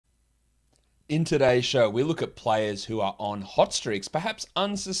In today's show, we look at players who are on hot streaks, perhaps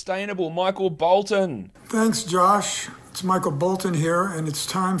unsustainable. Michael Bolton. Thanks, Josh. It's Michael Bolton here, and it's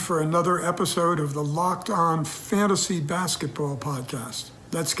time for another episode of the Locked On Fantasy Basketball Podcast.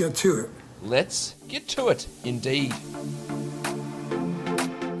 Let's get to it. Let's get to it, indeed.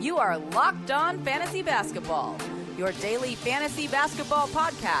 You are Locked On Fantasy Basketball, your daily fantasy basketball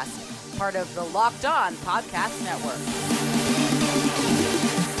podcast, part of the Locked On Podcast Network.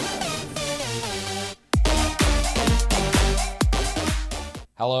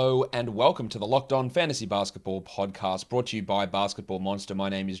 Hello and welcome to the Locked On Fantasy Basketball Podcast, brought to you by Basketball Monster. My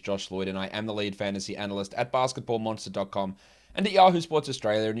name is Josh Lloyd and I am the lead fantasy analyst at basketballmonster.com and at Yahoo Sports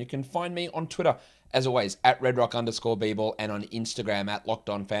Australia. And you can find me on Twitter, as always, at redrock_bball and on Instagram at Locked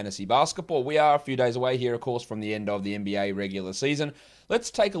On Fantasy Basketball. We are a few days away here, of course, from the end of the NBA regular season.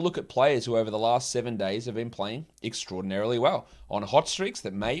 Let's take a look at players who over the last 7 days have been playing extraordinarily well on hot streaks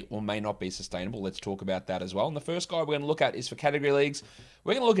that may or may not be sustainable. Let's talk about that as well. And the first guy we're going to look at is for category leagues.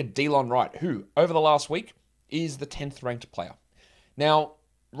 We're going to look at Delon Wright, who over the last week is the 10th ranked player. Now,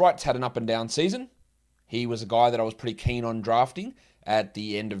 Wright's had an up and down season. He was a guy that I was pretty keen on drafting at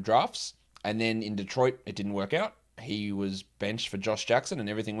the end of drafts. And then in Detroit, it didn't work out. He was benched for Josh Jackson and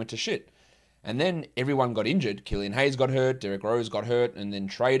everything went to shit. And then everyone got injured. Killian Hayes got hurt, Derrick Rose got hurt and then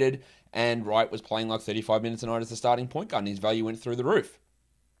traded. And Wright was playing like 35 minutes a night as the starting point guard and his value went through the roof.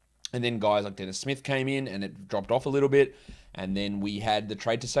 And then guys like Dennis Smith came in and it dropped off a little bit. And then we had the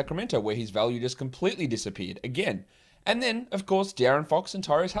trade to Sacramento where his value just completely disappeared again. And then, of course, De'Aaron Fox and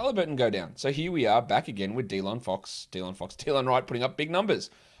Tyrese Halliburton go down. So here we are back again with Delon Wright putting up big numbers.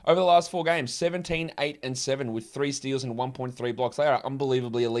 Over the last 4 games, 17, 8, and 7 with 3 steals and 1.3 blocks. They are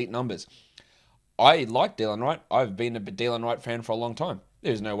unbelievably elite numbers. I like Delon Wright. I've been a Delon Wright fan for a long time.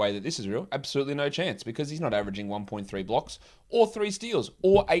 There's no way that this is real. Absolutely no chance because he's not averaging 1.3 blocks or 3 steals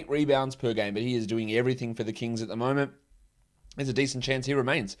or 8 rebounds per game, but he is doing everything for the Kings at the moment. There's a decent chance he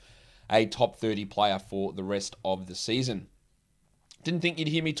remains a top 30 player for the rest of the season. Didn't think you'd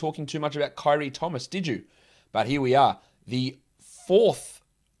hear me talking too much about Kyrie Thomas, did you? But here we are, the 4th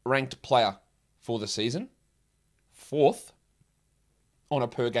ranked player for the season. 4th on a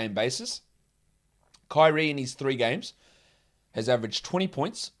per game basis. Kyrie in his 3 games has averaged 20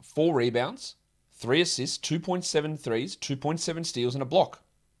 points, 4 rebounds, 3 assists, 2.7 threes, 2.7 steals and a block.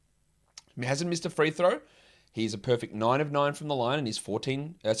 He hasn't missed a free throw. He's a perfect 9 of 9 from the line and he's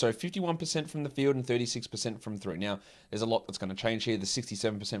 51% from the field and 36% from 3. Now, there's a lot that's going to change here. The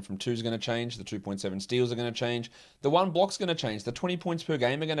 67% from 2 is going to change. The 2.7 steals are going to change. The 1 block's going to change. The 20 points per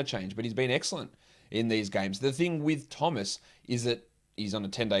game are going to change, but he's been excellent in these games. The thing with Thomas is that he's on a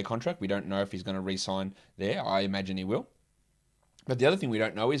 10-day contract. We don't know if he's going to re-sign there. I imagine he will. But the other thing we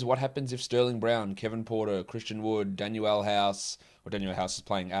don't know is what happens if Sterling Brown, Kevin Porter, Christian Wood, Daniel House is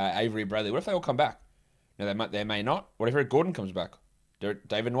playing, Avery Bradley. What if they all come back? Now, they may not. What if Eric Gordon comes back?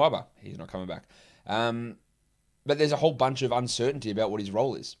 David Nwaba, he's not coming back. But there's a whole bunch of uncertainty about what his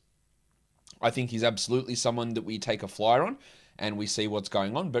role is. I think he's absolutely someone that we take a flyer on and we see what's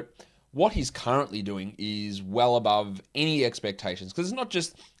going on. But what he's currently doing is well above any expectations. Because it's not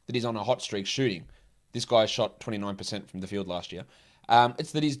just that he's on a hot streak shooting. This guy shot 29% from the field last year.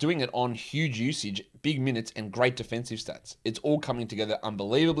 It's that he's doing it on huge usage, big minutes, and great defensive stats. It's all coming together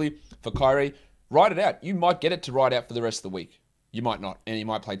unbelievably for Kyrie. Write it out. You might get it to write out for the rest of the week. You might not. And he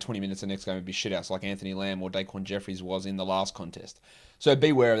might play 20 minutes the next game and be shithouse like Anthony Lamb or Daquan Jeffries was in the last contest. So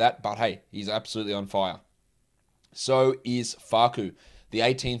beware of that. But hey, he's absolutely on fire. So is Facu, the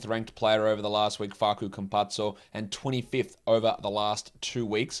 18th ranked player over the last week, Facu Campazzo, and 25th over the last 2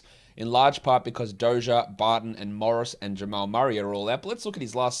 weeks. In large part because Dozier, Barton, and Morris and Jamal Murray are all out. But let's look at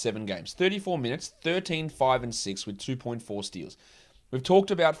his last 7 games. 34 minutes, 13, 5, and 6 with 2.4 steals. We've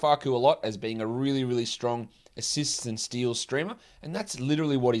talked about Facu a lot as being a really, really strong assists and steals streamer, and that's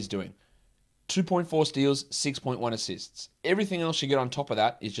literally what he's doing. 2.4 steals, 6.1 assists. Everything else you get on top of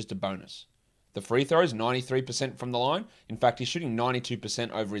that is just a bonus. The free throws, 93% from the line. In fact, he's shooting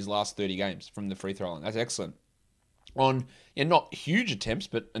 92% over his last 30 games from the free throw line. That's excellent. On not huge attempts,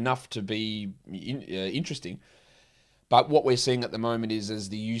 but enough to be interesting. But what we're seeing at the moment is as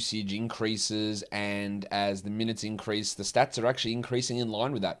the usage increases and as the minutes increase, the stats are actually increasing in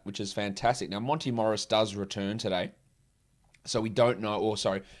line with that, which is fantastic. Now, Monty Morris does return today. So we don't know,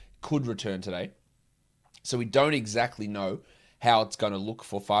 could return today. So we don't exactly know how it's going to look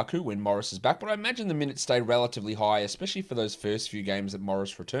for Facu when Morris is back. But I imagine the minutes stay relatively high, especially for those first few games that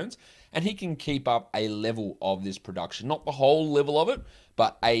Morris returns. And he can keep up a level of this production. Not the whole level of it,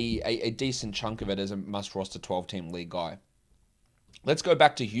 but a decent chunk of it as a must-roster 12-team league guy. Let's go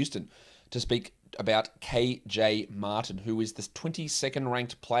back to Houston to speak about KJ Martin, who is the 22nd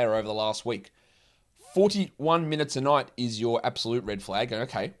ranked player over the last week. 41 minutes a night is your absolute red flag.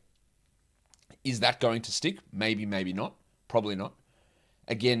 Okay, is that going to stick? Maybe, maybe not. Probably not.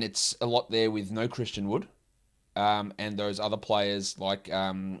 Again, it's a lot there with no Christian Wood. And those other players like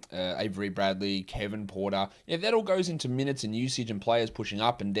Avery Bradley, Kevin Porter. Yeah, that all goes into minutes and usage and players pushing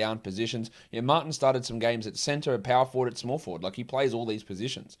up and down positions. Yeah, Martin started some games at centre, at power forward, at small forward. Like, he plays all these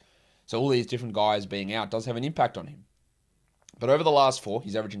positions. So all these different guys being out does have an impact on him. But over the last 4,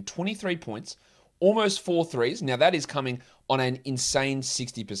 he's averaging 23 points, almost 4 threes. Now, that is coming on an insane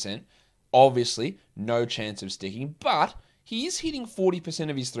 60%. Obviously, no chance of sticking, but he is hitting 40%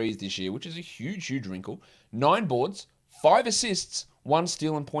 of his threes this year, which is a huge, huge wrinkle. 9 boards, 5 assists, 1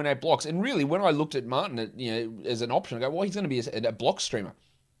 steal, and 0.8 blocks. And really, when I looked at Martin, as an option, I go, well, he's going to be a block streamer.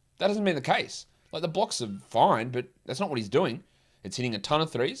 That doesn't mean the case. Like, the blocks are fine, but that's not what he's doing. It's hitting a ton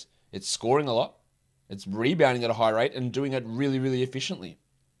of threes. It's scoring a lot. It's rebounding at a high rate and doing it really, really efficiently.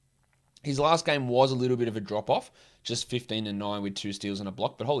 His last game was a little bit of a drop-off, just 15-9 with 2 steals and a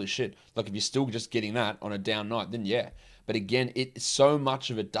block, but holy shit, like, if you're still just getting that on a down night, then yeah. But again, so much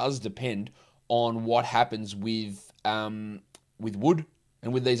of it does depend on what happens with Wood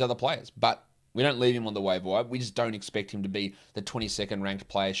and with these other players. But we don't leave him on the waiver wire. We just don't expect him to be the 22nd ranked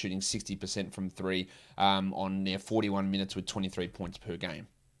player shooting 60% from 3 on 41 minutes with 23 points per game.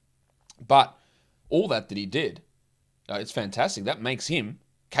 But all that he did, it's fantastic. That makes him,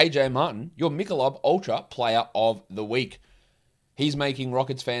 KJ Martin, your Michelob Ultra Player of the Week. He's making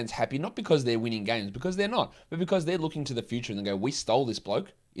Rockets fans happy, not because they're winning games, because they're not, but because they're looking to the future and they go, we stole this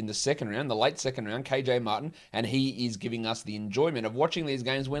bloke in the second round, the late second round, KJ Martin, and he is giving us the enjoyment of watching these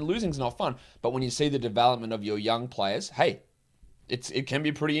games when losing's not fun. But when you see the development of your young players, hey, it can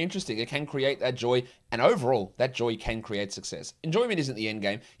be pretty interesting. It can create that joy, and overall, that joy can create success. Enjoyment isn't the end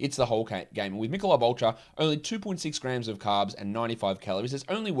game, it's the whole game. And with Michelob Ultra, only 2.6 grams of carbs and 95 calories, it's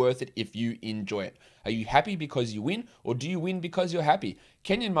only worth it if you enjoy it. Are you happy because you win, or do you win because you're happy?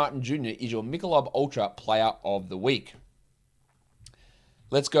 Kenyon Martin Jr. is your Michelob Ultra Player of the Week.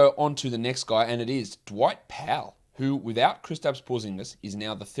 Let's go on to the next guy, and it is Dwight Powell, who, without Kristaps Porzingis, is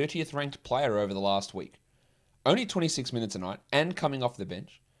now the 30th ranked player over the last week. Only 26 minutes a night and coming off the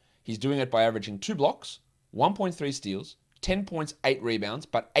bench. He's doing it by averaging 2 blocks, 1.3 steals, 10 points, 8 rebounds,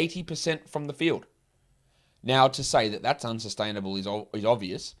 but 80% from the field. Now, to say that that's unsustainable is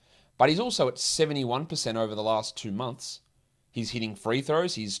obvious, but he's also at 71% over the last 2 months. He's hitting free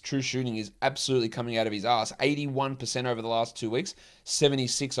throws. His true shooting is absolutely coming out of his ass. 81% over the last 2 weeks,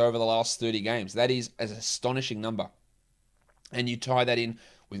 76 over the last 30 games. That is an astonishing number. And you tie that in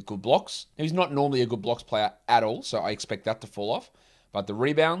with good blocks. Now, he's not normally a good blocks player at all, so I expect that to fall off. But the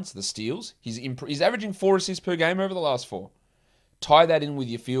rebounds, the steals, he's averaging 4 assists per game over the last 4. Tie that in with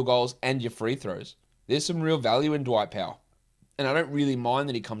your field goals and your free throws. There's some real value in Dwight Powell. And I don't really mind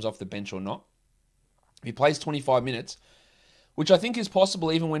that he comes off the bench or not. If he plays 25 minutes, which I think is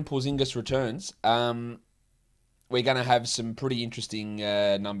possible even when Porzingis returns, we're going to have some pretty interesting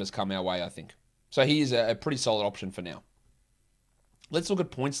numbers come our way, I think. So he is a pretty solid option for now. Let's look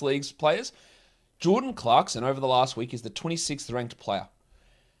at points leagues players. Jordan Clarkson over the last week is the 26th ranked player.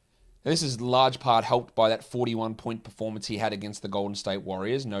 Now, this is large part helped by that 41-point performance he had against the Golden State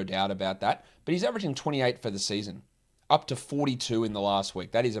Warriors, no doubt about that. But he's averaging 28 for the season, up to 42 in the last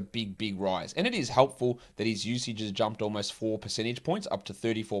week. That is a big, big rise. And it is helpful that his usage has jumped almost 4 percentage points, up to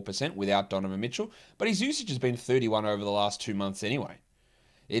 34% without Donovan Mitchell. But his usage has been 31 over the last 2 months anyway.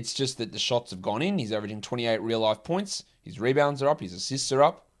 It's just that the shots have gone in. He's averaging 28 real-life points. His rebounds are up. His assists are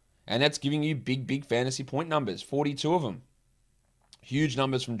up. And that's giving you big, big fantasy point numbers, 42 of them. Huge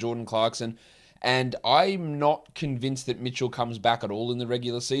numbers from Jordan Clarkson. And I'm not convinced that Mitchell comes back at all in the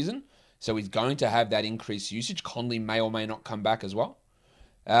regular season. So he's going to have that increased usage. Conley may or may not come back as well.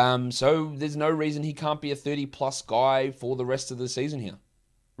 So there's no reason he can't be a 30-plus guy for the rest of the season here.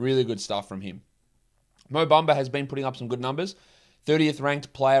 Really good stuff from him. Mo Bamba has been putting up some good numbers. 30th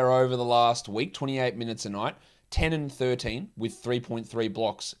ranked player over the last week, 28 minutes a night, 10 and 13 with 3.3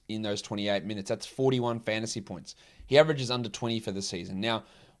 blocks in those 28 minutes. That's 41 fantasy points. He averages under 20 for the season. Now,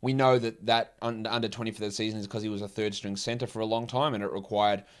 we know that under 20 for the season is because he was a third-string center for a long time, and it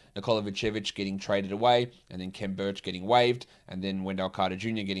required Nikola Vucevic getting traded away, and then Kem Birch getting waived, and then Wendell Carter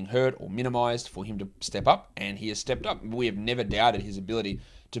Jr. getting hurt or minimized for him to step up, and he has stepped up. We have never doubted his ability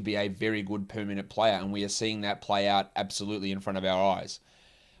to be a very good permanent player, and we are seeing that play out absolutely in front of our eyes.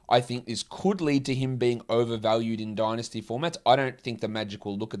 I think this could lead to him being overvalued in dynasty formats. I don't think the Magic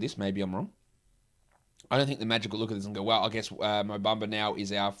will look at this. Maybe I'm wrong. I don't think the Magic will look at this and go, well, I guess Mo Bamba now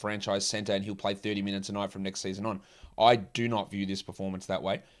is our franchise center and he'll play 30 minutes a night from next season on. I do not view this performance that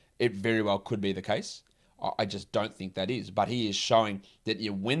way. It very well could be the case. I just don't think that is. But he is showing that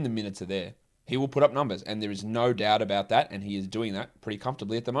when the minutes are there, He will put up numbers, and there is no doubt about that, and he is doing that pretty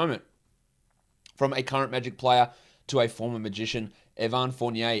comfortably at the moment. From a current Magic player to a former Magician, Evan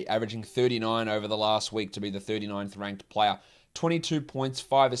Fournier averaging 39 over the last week to be the 39th ranked player. 22 points,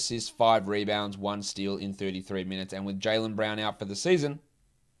 5 assists, 5 rebounds, 1 steal in 33 minutes. And with Jaylen Brown out for the season,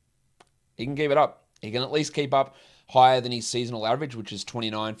 he can keep it up. He can at least keep up higher than his seasonal average, which is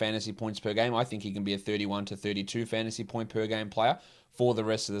 29 fantasy points per game. I think he can be a 31 to 32 fantasy point per game player for the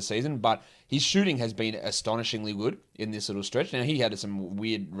rest of the season. But his shooting has been astonishingly good in this little stretch. Now, he had some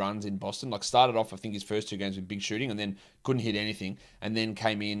weird runs in Boston. Like, started off, I think, his first 2 games with big shooting and then couldn't hit anything. And then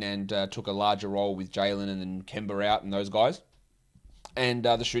came in and took a larger role with Jalen and then Kemba out and those guys. And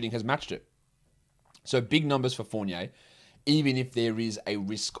the shooting has matched it. So big numbers for Fournier. Even if there is a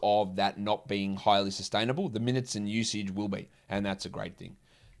risk of that not being highly sustainable, the minutes and usage will be, and that's a great thing.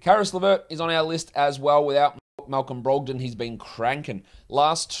 Karis LeVert is on our list as well. Without Malcolm Brogdon, he's been cranking.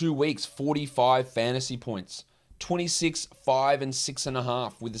 Last 2 weeks, 45 fantasy points, 26, 5, and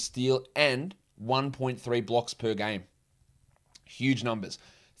 6.5 with a steal and 1.3 blocks per game. Huge numbers.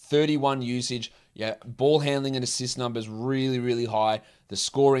 31 usage. Yeah, ball handling and assist numbers really, really high. The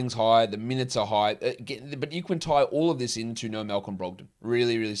scoring's high. The minutes are high. But you can tie all of this into no Malcolm Brogdon.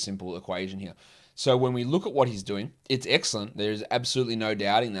 Really, really simple equation here. So when we look at what he's doing, it's excellent. There's absolutely no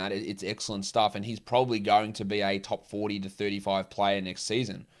doubting that. It's excellent stuff. And he's probably going to be a top 40 to 35 player next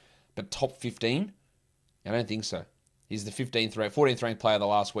season. But top 15? I don't think so. He's the 14th ranked player the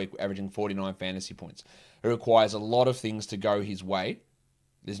last week, averaging 49 fantasy points. It requires a lot of things to go his way.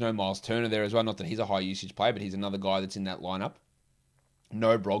 There's no Miles Turner there as well. Not that he's a high usage player, but he's another guy that's in that lineup.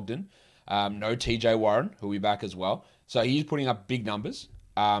 No Brogdon. No TJ Warren, who'll be back as well. So he's putting up big numbers,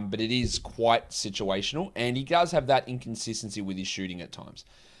 but it is quite situational. And he does have that inconsistency with his shooting at times.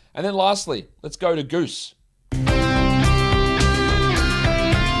 And then lastly, let's go to Goose.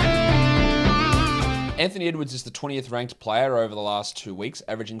 Anthony Edwards is the 20th ranked player over the last 2 weeks,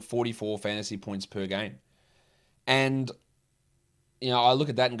 averaging 44 fantasy points per game. And I look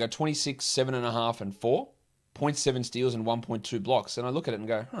at that and go 26, 7.5, and 4, 0.7 steals and 1.2 blocks. And I look at it and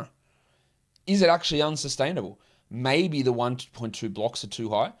go, is it actually unsustainable? Maybe the 1.2 blocks are too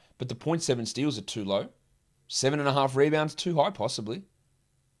high, but the 0.7 steals are too low. 7.5 rebounds too high, possibly.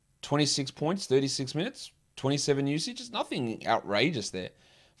 26 points, 36 minutes, 27 usage. There's nothing outrageous there.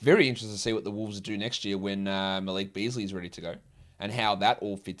 Very interested to see what the Wolves do next year when Malik Beasley is ready to go and how that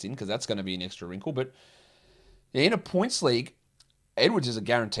all fits in, because that's going to be an extra wrinkle. But in a points league, Edwards is a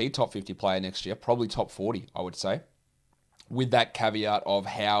guaranteed top 50 player next year, probably top 40, I would say, with that caveat of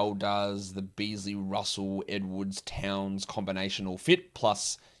how does the Beasley, Russell, Edwards, Towns combination all fit,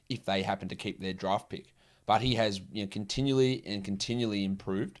 plus if they happen to keep their draft pick. But he has continually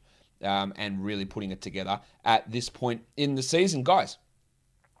improved and really putting it together at this point in the season. Guys,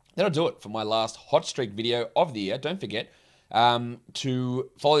 that'll do it for my last hot streak video of the year. Don't forget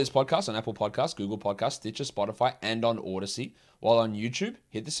to follow this podcast on Apple Podcasts, Google Podcasts, Stitcher, Spotify, and on Odyssey. While on YouTube,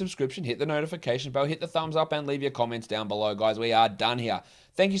 hit the subscription, hit the notification bell, hit the thumbs up, and leave your comments down below. Guys, we are done here.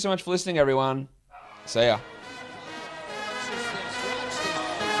 Thank you so much for listening, everyone. See ya.